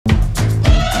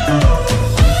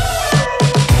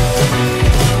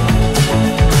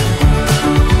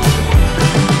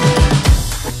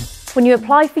When you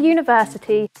apply for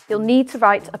university, you'll need to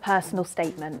write a personal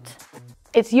statement.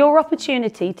 It's your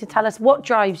opportunity to tell us what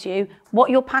drives you, what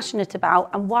you're passionate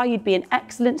about, and why you'd be an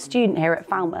excellent student here at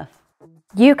Falmouth.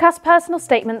 UCAS personal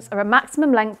statements are a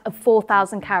maximum length of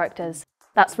 4,000 characters.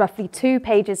 That's roughly 2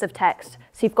 pages of text,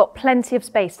 so you've got plenty of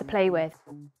space to play with.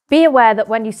 Be aware that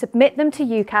when you submit them to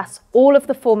UCAS, all of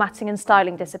the formatting and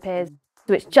styling disappears,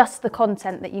 so it's just the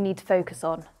content that you need to focus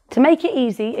on. To make it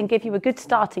easy and give you a good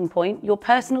starting point, your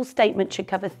personal statement should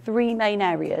cover 3 main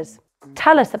areas.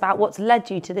 Tell us about what's led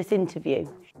you to this interview.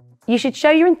 You should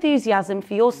show your enthusiasm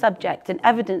for your subject and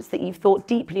evidence that you've thought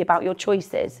deeply about your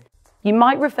choices. You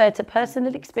might refer to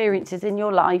personal experiences in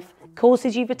your life,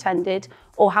 courses you've attended,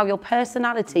 or how your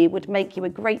personality would make you a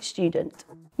great student.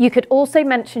 You could also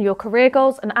mention your career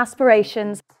goals and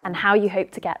aspirations and how you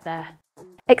hope to get there.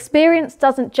 Experience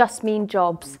doesn't just mean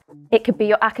jobs. It could be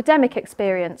your academic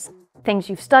experience, things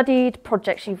you've studied,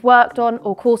 projects you've worked on,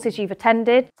 or courses you've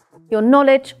attended, your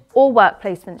knowledge or work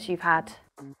placements you've had.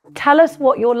 Tell us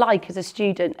what you're like as a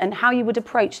student and how you would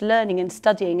approach learning and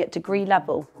studying at degree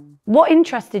level. What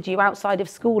interested you outside of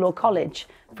school or college?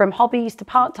 From hobbies to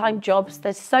part-time jobs,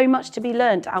 there's so much to be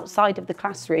learned outside of the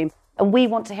classroom, and we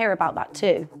want to hear about that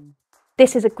too.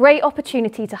 This is a great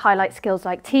opportunity to highlight skills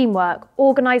like teamwork,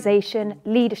 organisation,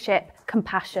 leadership,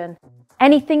 compassion.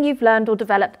 Anything you've learned or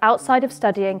developed outside of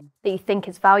studying that you think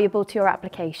is valuable to your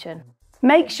application.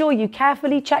 Make sure you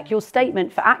carefully check your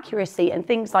statement for accuracy and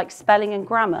things like spelling and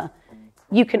grammar.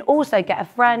 You can also get a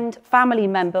friend, family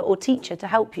member or teacher to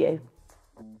help you.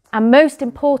 And most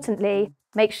importantly,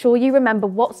 make sure you remember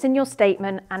what's in your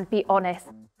statement and be honest,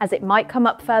 as it might come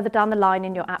up further down the line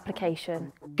in your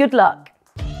application. Good luck!